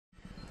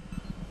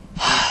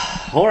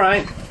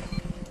Alright,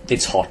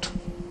 it's hot.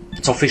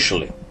 It's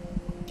officially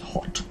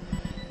hot.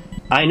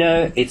 I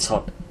know it's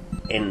hot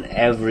in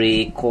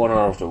every corner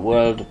of the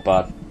world,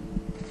 but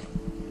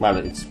well,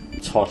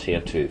 it's hot here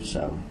too,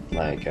 so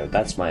there you go.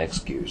 That's my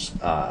excuse.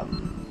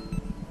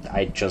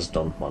 I just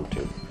don't want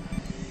to.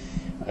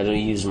 I don't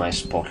use my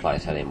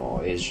spotlight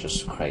anymore. It's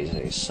just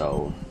crazy.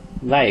 So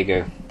there you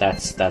go.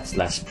 That's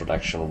less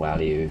production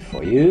value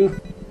for you,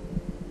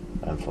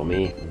 and for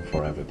me, and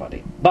for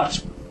everybody.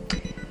 But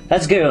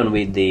let's go on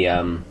with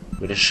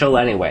the show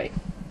anyway,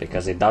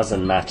 because it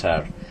doesn't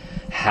matter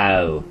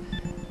how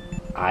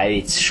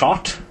it's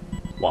shot.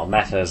 What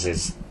matters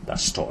is the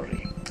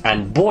story.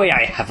 And boy,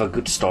 I have a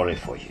good story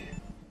for you.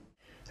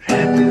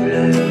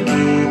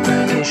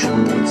 Repülőgépek és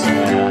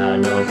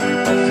óceánok,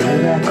 a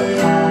fülek, a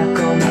fák,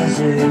 a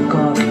mezők,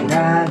 a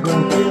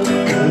virágok,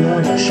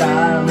 különös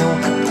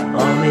álmok,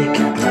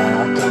 amiket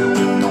látok.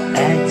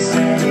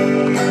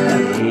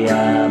 Egyszerűen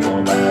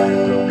hiába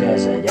vártok,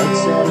 ez egy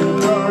egyszerű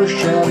dal,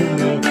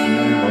 semmit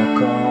nem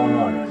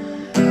akar.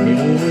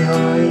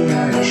 Néha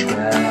ilyen is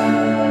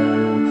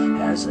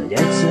kell, ez egy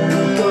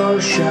egyszerű dal,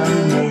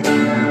 semmit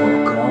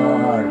nem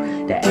akar,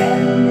 de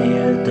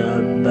ennél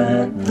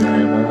többet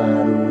nem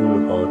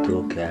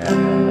árulhatok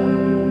el.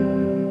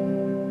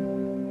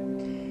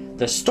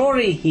 The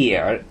story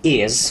here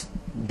is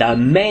the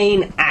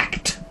main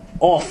act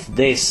of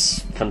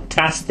this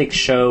fantastic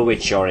show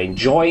which you're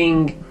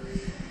enjoying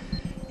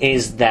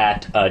is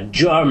that a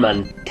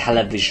German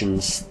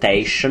television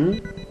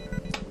station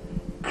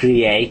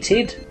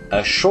created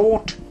a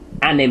short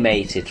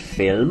animated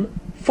film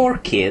for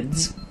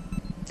kids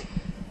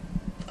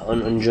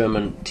on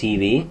German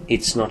TV.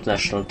 It's not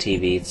national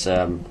TV, it's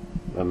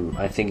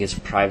I think it's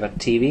private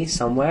TV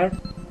somewhere,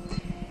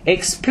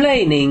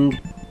 explaining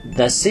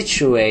the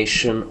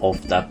situation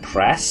of the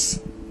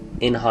press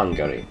in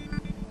Hungary.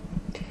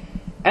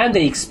 And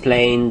they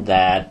explained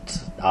that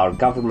our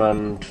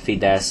government,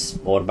 Fidesz,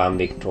 Orbán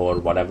Viktor,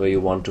 whatever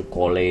you want to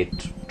call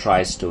it,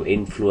 tries to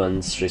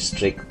influence,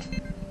 restrict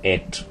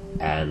it,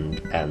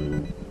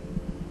 and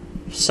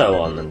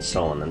so on and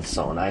so on and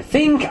so on. I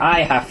think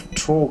I have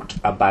talked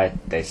about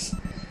this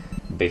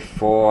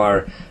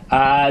before.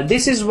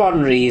 This is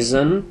one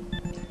reason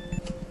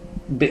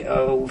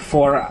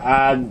for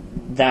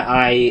that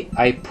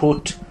I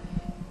put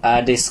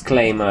a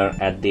disclaimer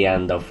at the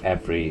end of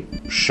every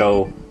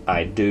show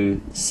I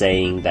do,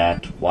 saying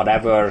that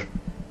whatever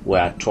we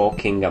are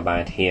talking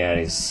about here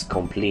is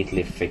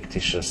completely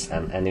fictitious,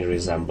 and any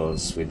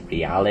resemblance with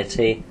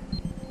reality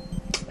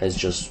is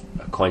just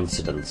a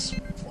coincidence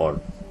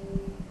or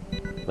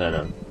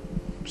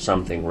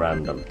something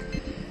random.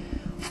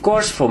 Of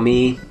course, for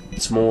me,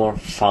 it's more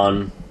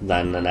fun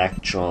than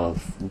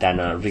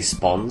a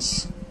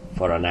response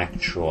for an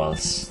actual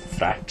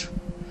threat.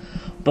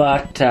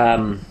 But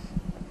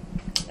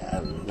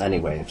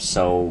anyway,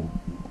 so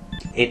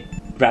it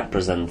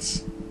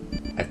represents,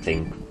 I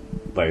think,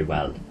 very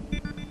well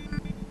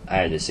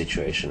how the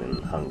situation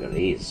in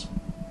Hungary is.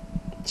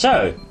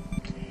 So,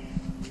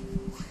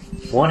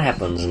 what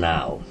happens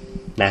now?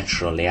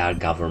 Naturally, our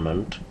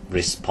government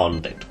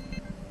responded.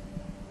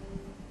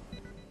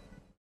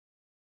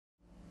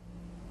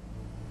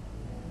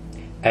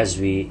 As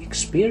we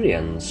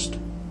experienced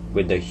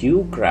with the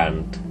Hugh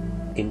Grant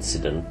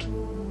incident,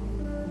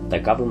 the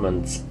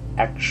government's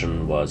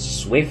action was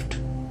swift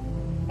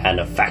and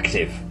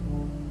effective.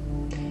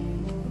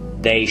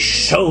 They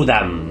show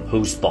them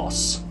who's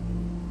boss,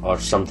 or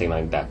something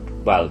like that.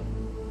 Well,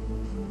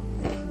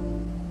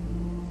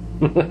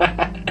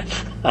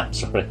 I'm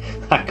sorry,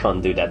 I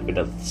can't do that with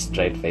a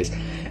straight face.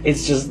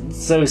 It's just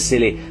so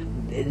silly.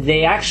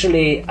 They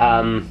actually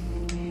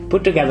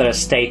put together a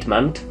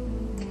statement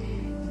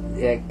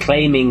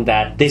claiming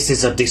that this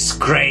is a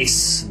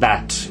disgrace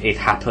that it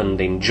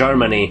happened in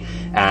Germany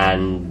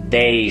and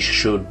they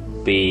should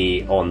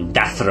be on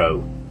death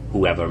row,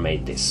 whoever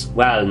made this.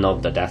 Well,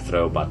 not the death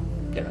row, but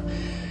you know.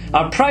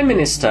 Our Prime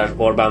Minister,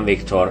 Orbán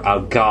Viktor, our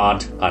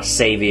God, our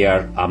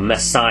Savior, our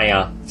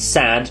Messiah,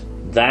 said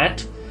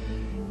that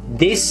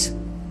this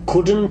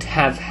couldn't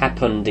have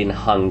happened in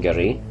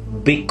Hungary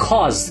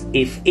because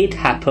if it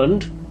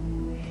happened,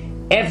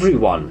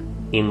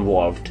 everyone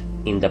involved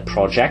in the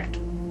project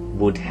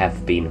would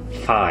have been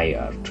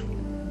fired,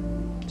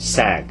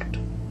 sacked,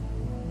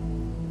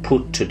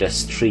 put to the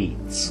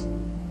streets.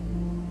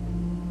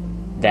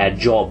 Their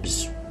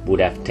jobs would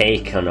have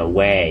taken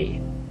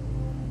away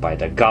by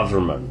the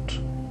government.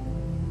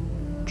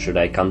 Should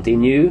I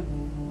continue?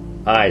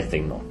 I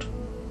think not.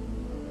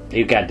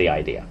 You get the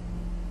idea.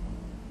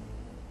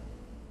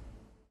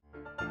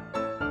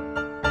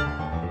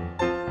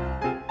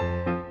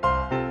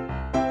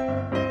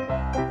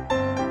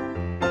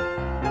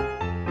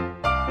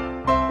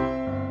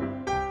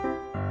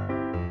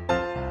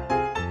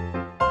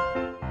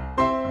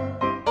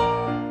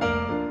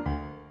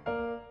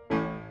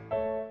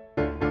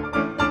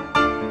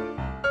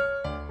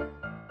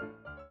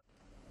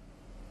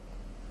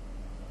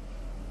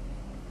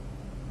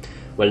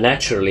 Well,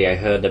 naturally, I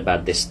heard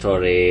about this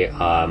story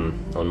on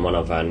one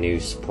of our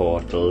news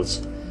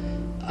portals.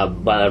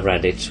 Well, I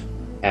read it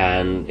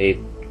and it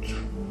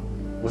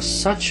was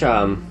such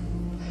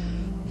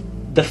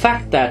the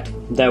fact that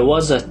there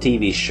was a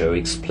TV show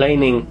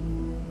explaining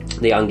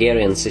the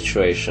Hungarian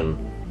situation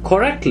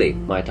correctly,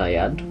 might I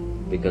add,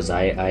 because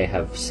I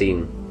have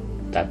seen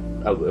that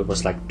it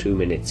was like 2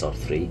 minutes or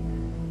 3,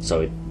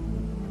 so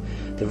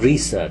the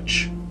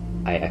research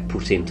I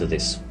put into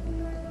this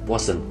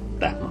wasn't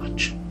that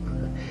much,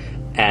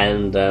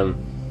 and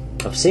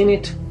I've seen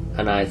it,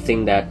 and I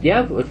think that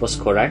it was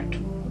correct.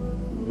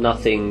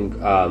 Nothing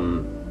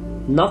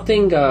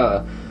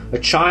a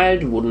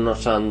child would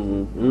not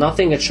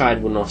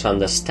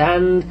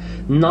understand,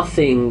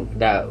 nothing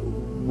that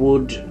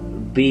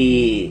would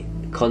be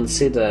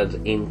considered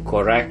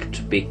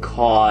incorrect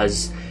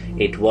because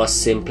it was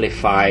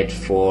simplified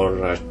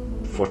for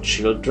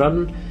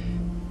children.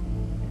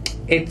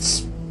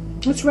 It's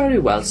very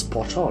well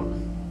spot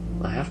on,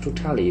 I have to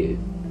tell you.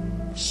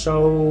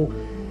 So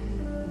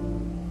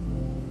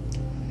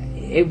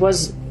it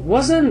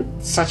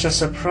wasn't such a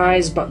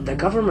surprise, but the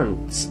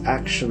government's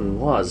action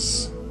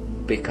was,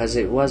 because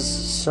it was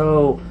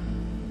so.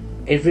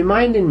 It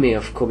reminded me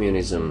of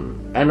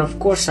communism, and of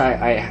course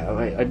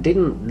I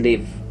didn't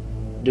live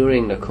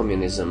during the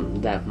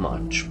communism that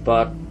much,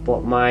 but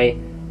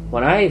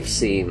what I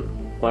saw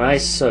when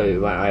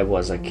I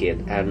was a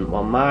kid, and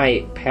what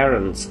my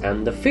parents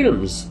and the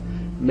films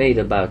made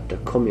about the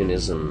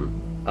communism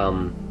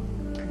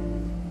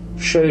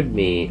showed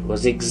me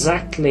was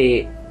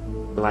exactly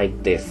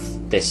like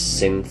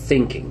this in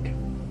thinking,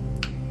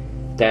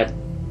 that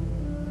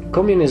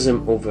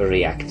communism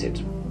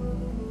overreacted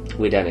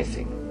with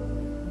anything.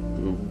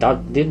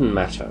 That didn't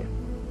matter.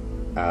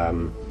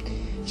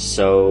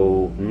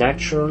 So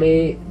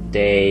naturally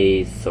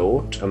they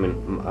thought,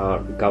 our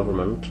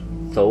government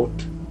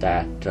thought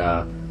that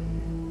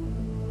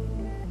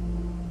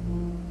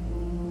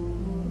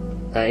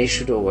it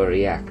should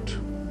overreact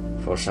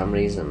for some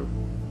reason.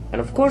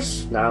 And of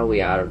course now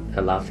we are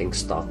a laughing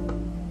stock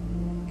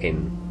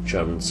in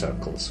German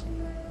circles.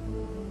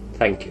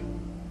 Thank you.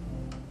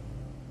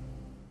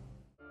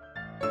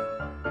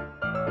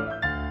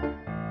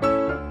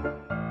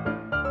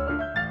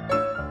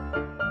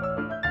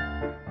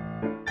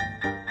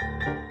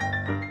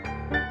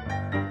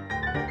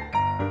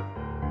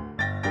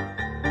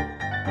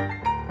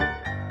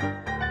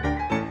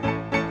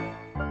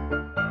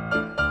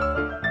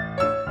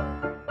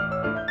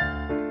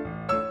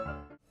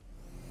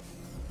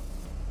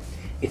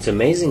 It's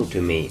amazing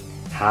to me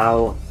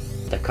how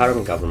the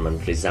current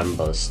government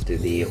resembles to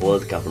the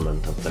old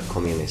government of the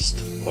communist,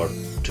 or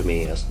to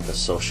me as the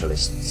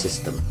socialist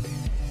system.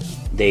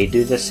 They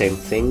do the same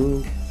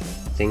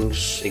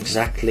things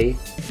exactly.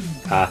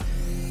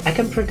 I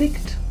can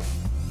predict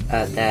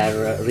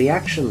their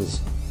reactions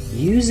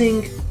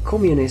using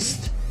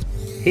communist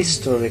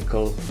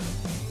historical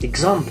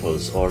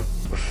examples or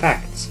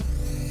facts.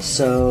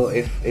 So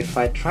if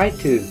I try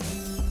to,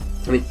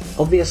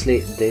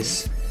 obviously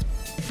this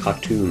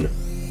cartoon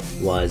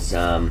was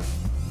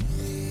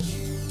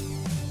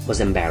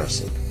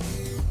embarrassing,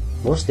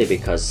 mostly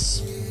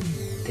because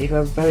they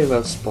were very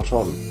well spot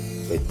on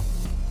with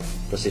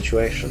the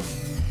situation,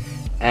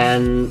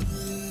 and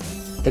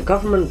the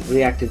government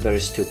reacted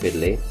very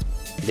stupidly,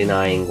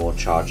 denying all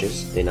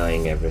charges,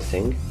 denying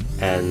everything,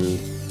 and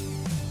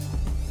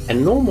a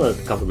normal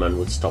government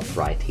would stop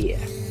right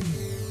here,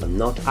 but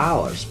not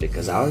ours,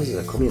 because ours is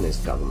a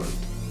communist government.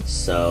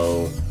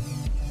 So,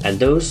 and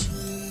those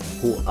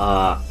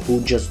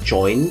who just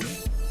joined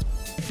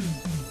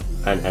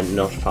and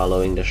not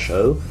following the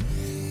show,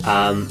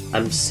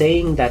 I'm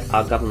saying that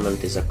our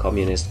government is a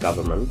communist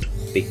government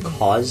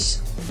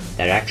because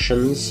their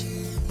actions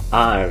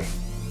are,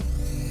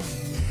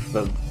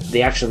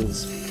 the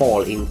actions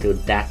fall into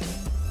that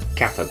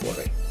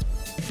category.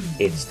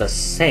 It's the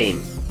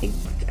same,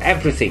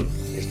 everything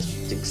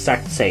is the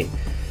exact same.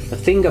 The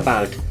thing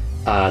about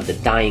the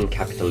dying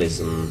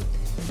capitalism,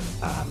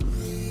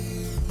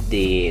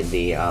 the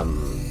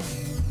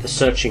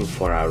searching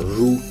for our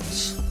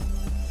roots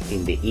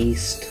in the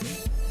East,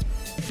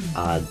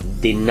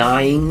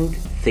 denying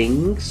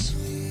things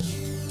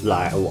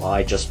like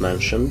I just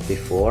mentioned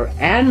before,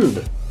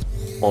 and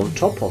on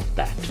top of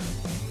that,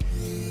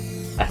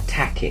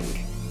 attacking,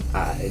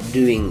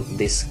 doing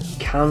this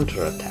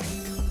counterattack.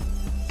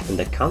 And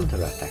the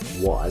counterattack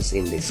was,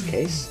 in this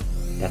case,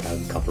 that our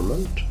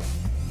government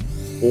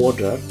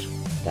ordered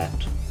that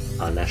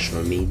our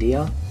national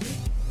media,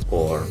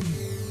 or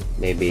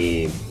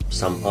maybe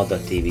some other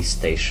TV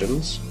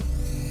stations,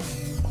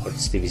 or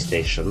it's TV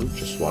station,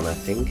 just one I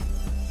think,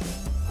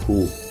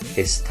 who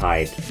is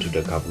tied to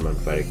the government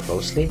very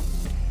closely.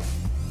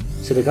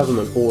 So the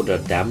government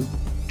ordered them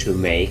to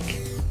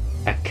make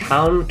a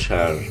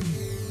counter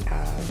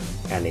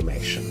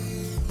animation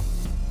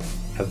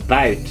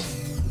about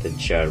the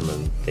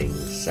German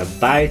things,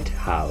 about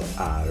how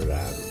our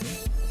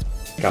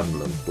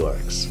government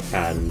works,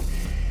 and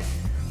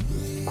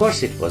of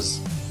course it was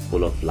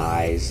full of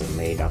lies, a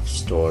made-up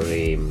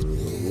story,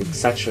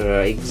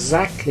 etc.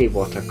 Exactly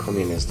what a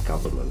communist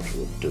government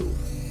would do.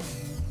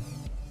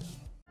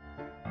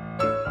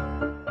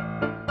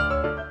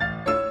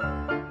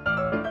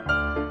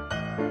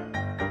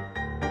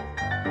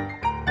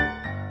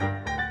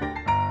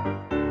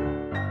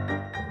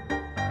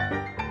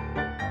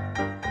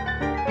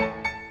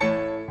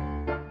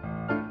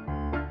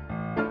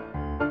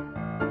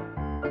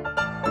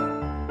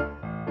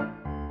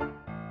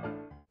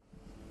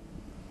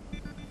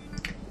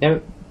 Now,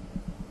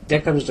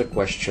 there comes the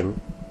question,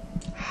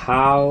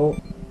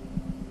 how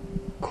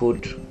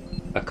could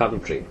a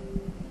country,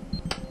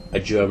 a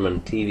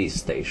German TV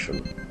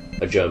station,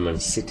 a German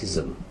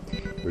citizen,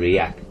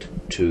 react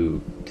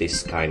to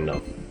this kind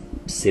of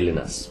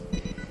silliness?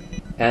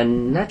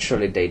 And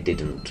naturally they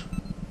didn't.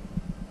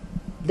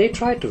 They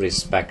tried to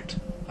respect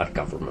our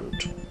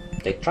government.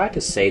 They tried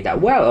to say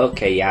that, well,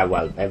 okay, yeah,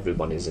 well,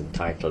 everyone is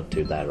entitled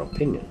to their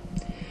opinion.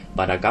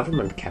 But our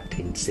government kept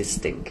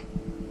insisting.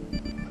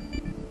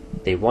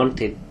 They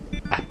wanted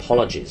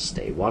apologies.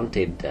 They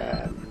wanted,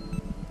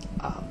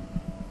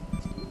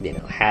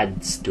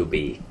 heads to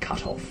be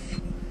cut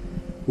off,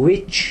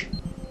 which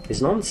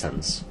is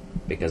nonsense,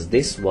 because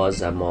this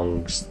was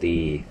amongst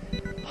the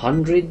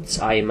hundreds,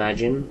 I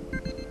imagine,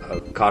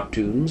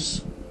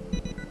 cartoons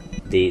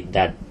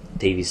that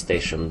TV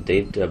station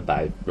did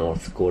about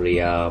North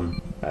Korea,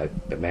 about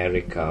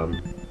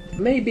America,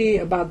 maybe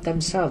about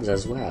themselves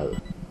as well.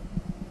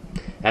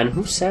 And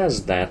who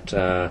says that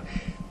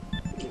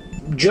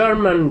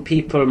German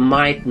people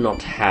might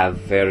not have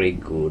very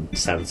good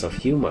sense of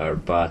humor,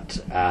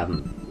 but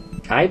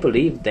I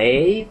believe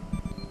they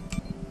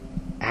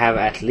have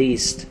at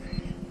least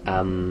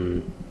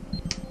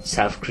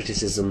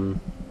self-criticism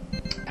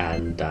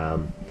and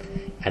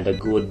a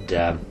good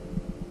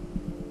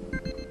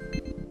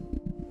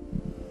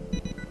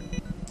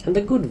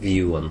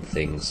view on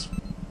things.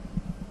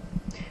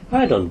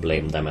 I don't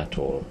blame them at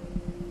all,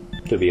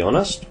 to be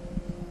honest.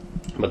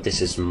 But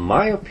this is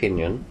my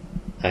opinion.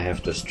 I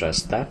have to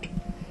stress that.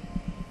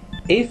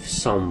 If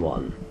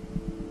someone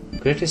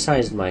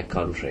criticized my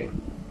country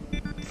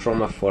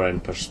from a foreign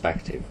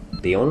perspective,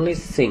 the only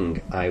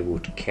thing I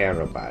would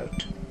care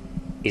about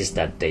is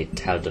that they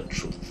tell the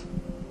truth.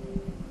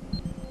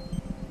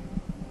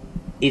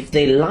 If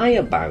they lie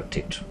about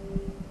it,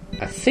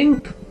 I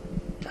think,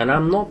 and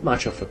I'm not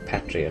much of a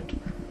patriot,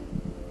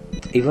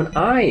 even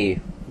I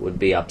would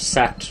be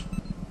upset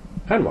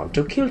and want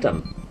to kill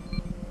them,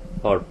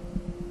 or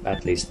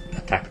at least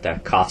attack their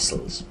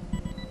castles.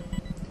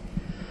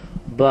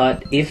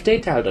 But if they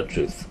tell the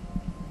truth,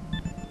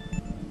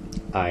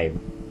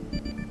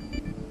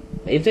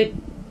 if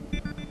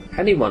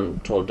anyone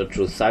told the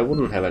truth, I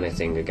wouldn't have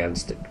anything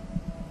against it.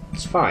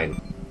 It's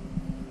fine.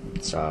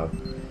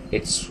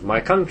 It's my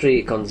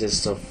country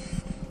consists of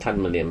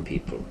 10 million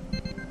people,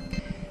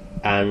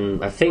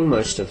 and I think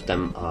most of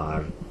them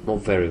are not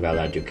very well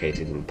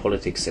educated in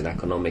politics, in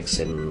economics,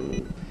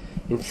 in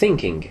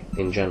thinking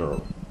in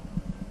general.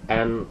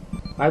 And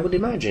I would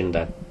imagine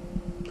that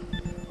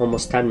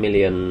almost 10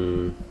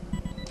 million,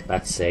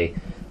 let's say,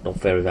 not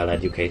very well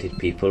educated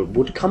people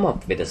would come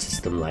up with a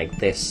system like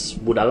this,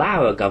 would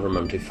allow a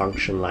government to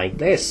function like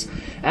this.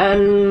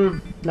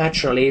 And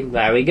naturally,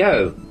 there we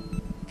go.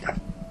 I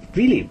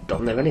really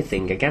don't have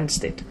anything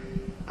against it.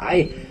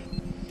 I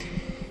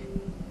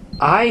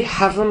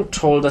haven't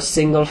told a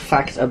single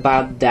fact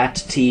about that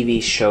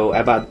TV show,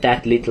 about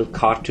that little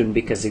cartoon,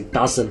 because it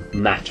doesn't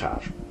matter.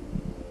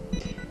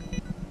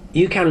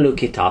 You can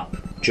look it up,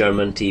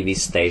 German TV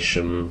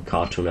station,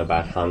 cartoon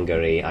about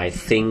Hungary. I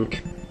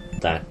think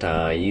that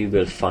you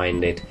will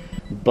find it,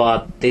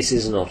 but this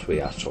is not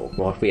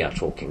what we are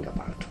talking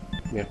about.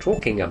 We are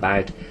talking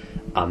about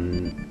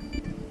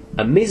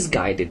a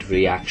misguided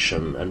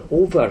reaction, an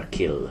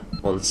overkill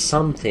on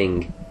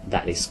something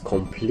that is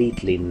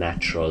completely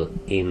natural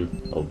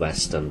in a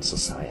Western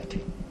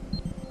society.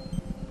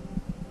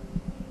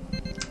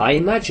 I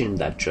imagine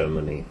that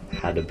Germany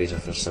had a bit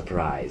of a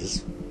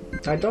surprise.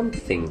 I don't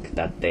think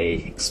that they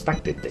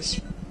expected this.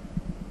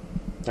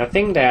 I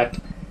think that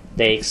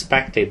they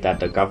expected that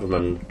the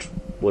government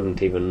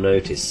wouldn't even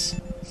notice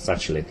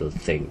such a little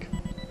thing.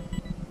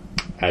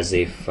 As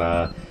if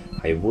I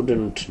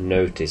wouldn't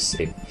notice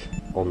if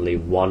only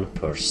one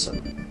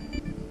person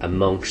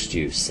amongst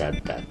you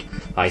said that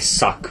I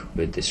suck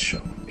with this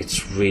show.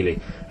 It's really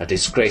a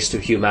disgrace to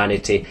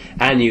humanity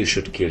and you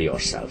should kill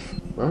yourself.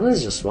 Well,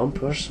 there's just one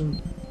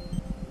person.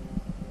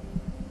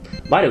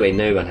 By the way,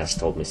 no one has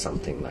told me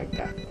something like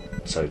that,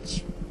 so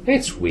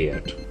it's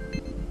weird.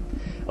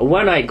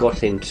 When I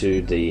got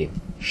into the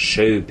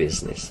show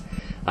business,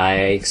 I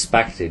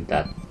expected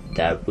that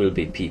there will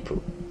be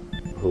people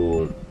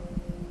who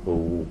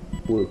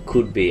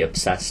could be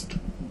obsessed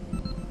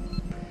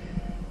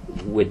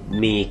with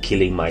me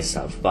killing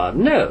myself, but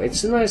no,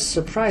 it's a nice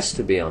surprise,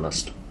 to be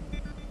honest.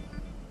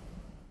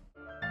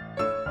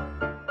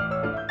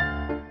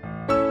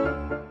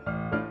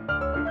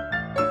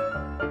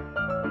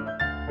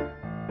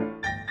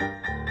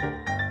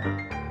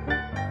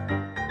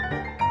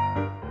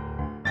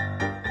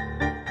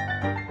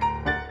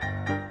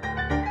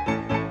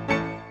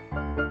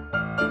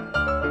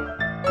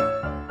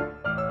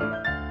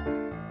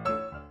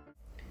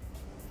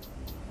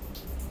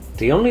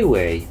 The only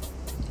way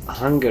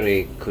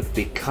Hungary could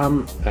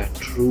become a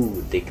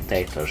true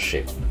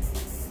dictatorship,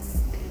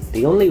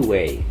 the only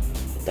way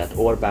that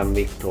Orbán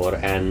Viktor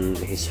and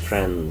his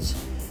friends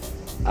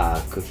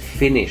could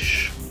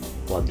finish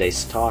what they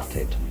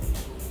started,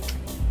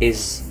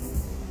 is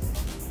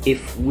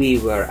if we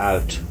were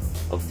out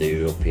of the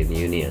European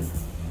Union.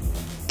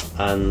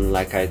 And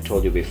like I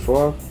told you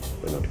before,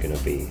 we're not gonna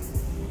be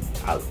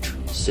out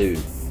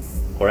soon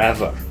or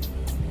ever,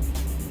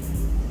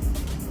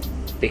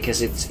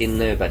 because it's in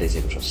nobody's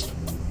interest.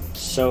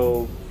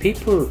 So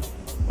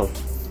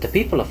the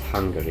people of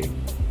Hungary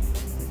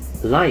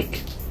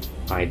like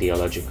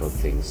ideological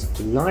things,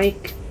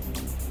 like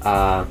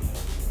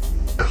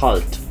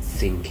cult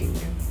thinking.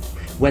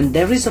 When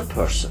there is a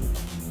person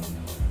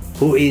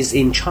who is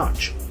in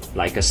charge,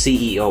 like a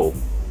CEO,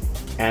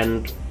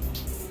 and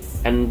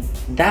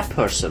that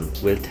person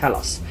will tell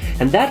us,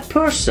 and that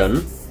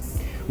person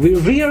will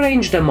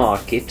rearrange the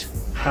market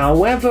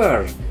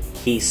however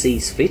he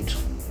sees fit,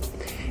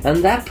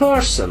 and that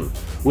person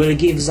will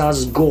give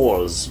us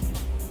goals,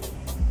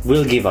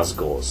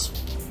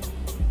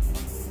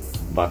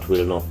 but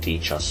will not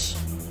teach us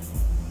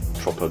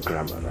proper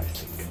grammar, I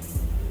think.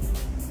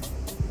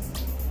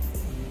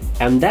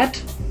 And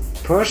that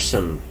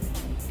person,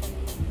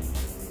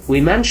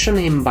 we mention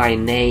him by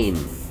name.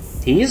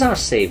 He is our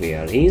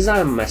savior, he is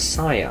our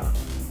messiah,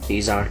 he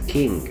is our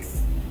king.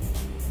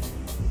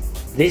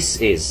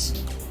 This is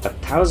a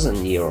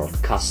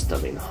 1,000-year-old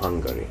custom in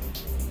Hungary.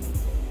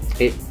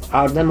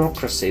 Our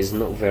democracy is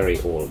not very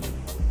old.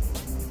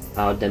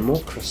 Our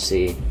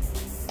democracy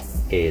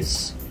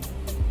is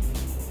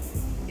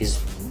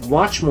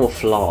much more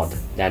flawed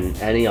than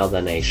any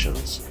other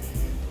nations.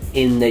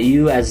 In the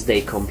US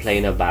they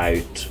complain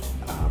about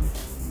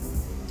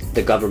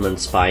the government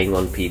spying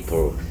on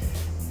people,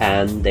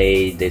 and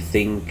they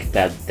think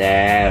that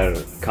their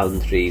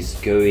country is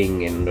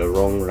going in the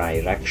wrong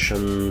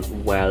direction.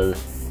 Well,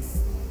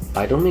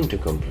 I don't mean to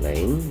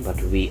complain,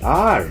 but we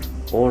are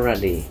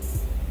already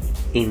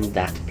in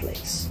that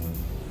place.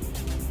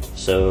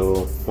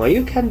 So what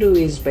you can do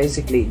is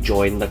basically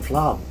join the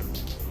club,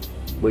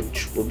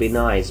 which would be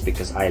nice,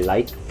 because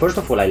first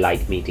of all, I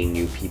like meeting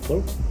new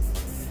people.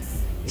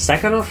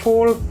 Second of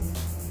all,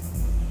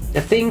 I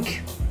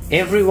think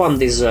everyone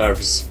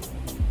deserves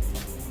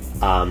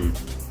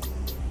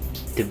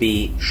to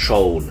be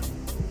shown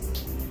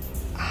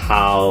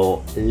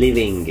how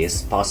living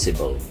is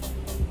possible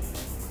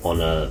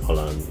on a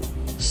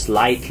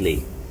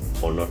slightly,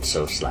 or not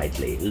so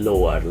slightly,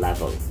 lower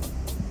level.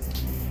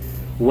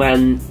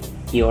 When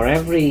your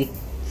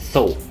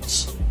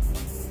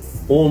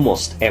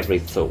almost every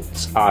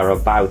thoughts are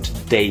about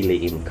daily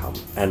income.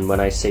 And when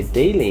I say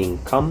daily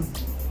income,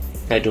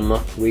 I do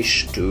not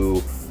wish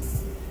to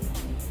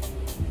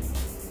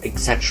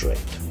exaggerate.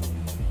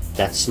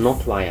 That's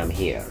not why I'm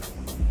here.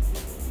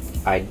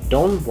 I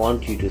don't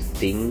want you to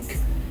think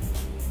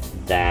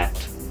that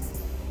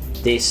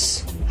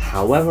this,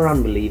 however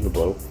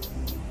unbelievable,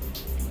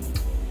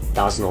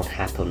 does not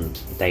happen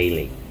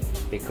daily,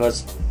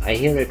 because I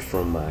hear it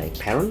from my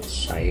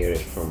parents, I hear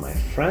it from my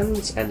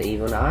friends, and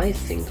even I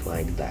think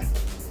like that.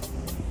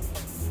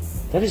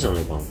 There is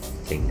only one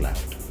thing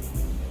left,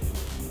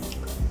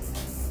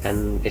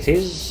 and it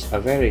is a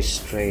very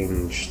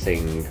strange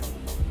thing.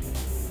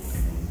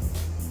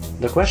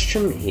 The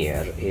question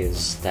here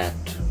is that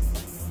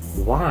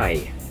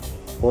why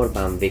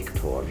Orbán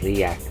Viktor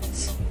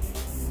reacts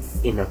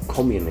in a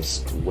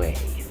communist way,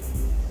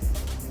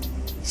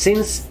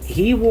 since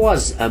he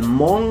was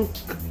among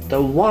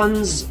the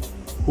ones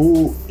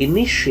who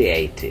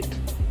initiated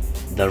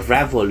the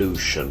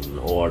revolution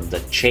or the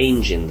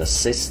change in the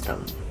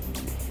system.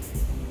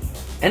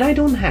 And I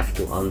don't have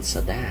to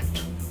answer that.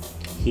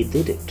 He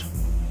did it.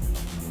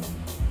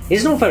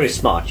 He's not very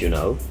smart, you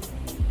know.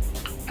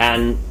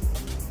 And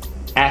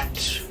at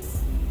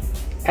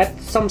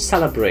some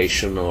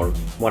celebration or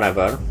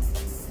whatever,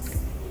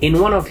 in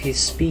one of his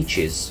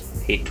speeches,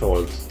 he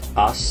told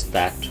us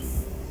that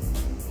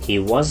he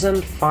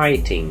wasn't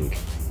fighting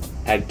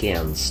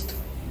against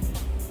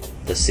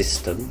the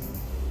system,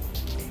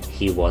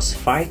 he was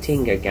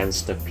fighting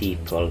against the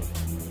people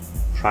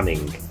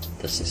running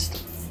the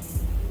system.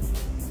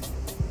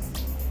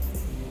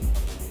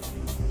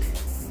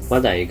 Well,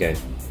 there you go.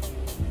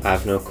 I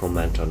have no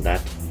comment on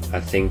that.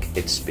 I think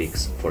it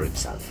speaks for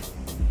itself.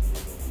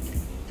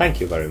 Thank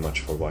you very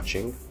much for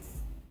watching.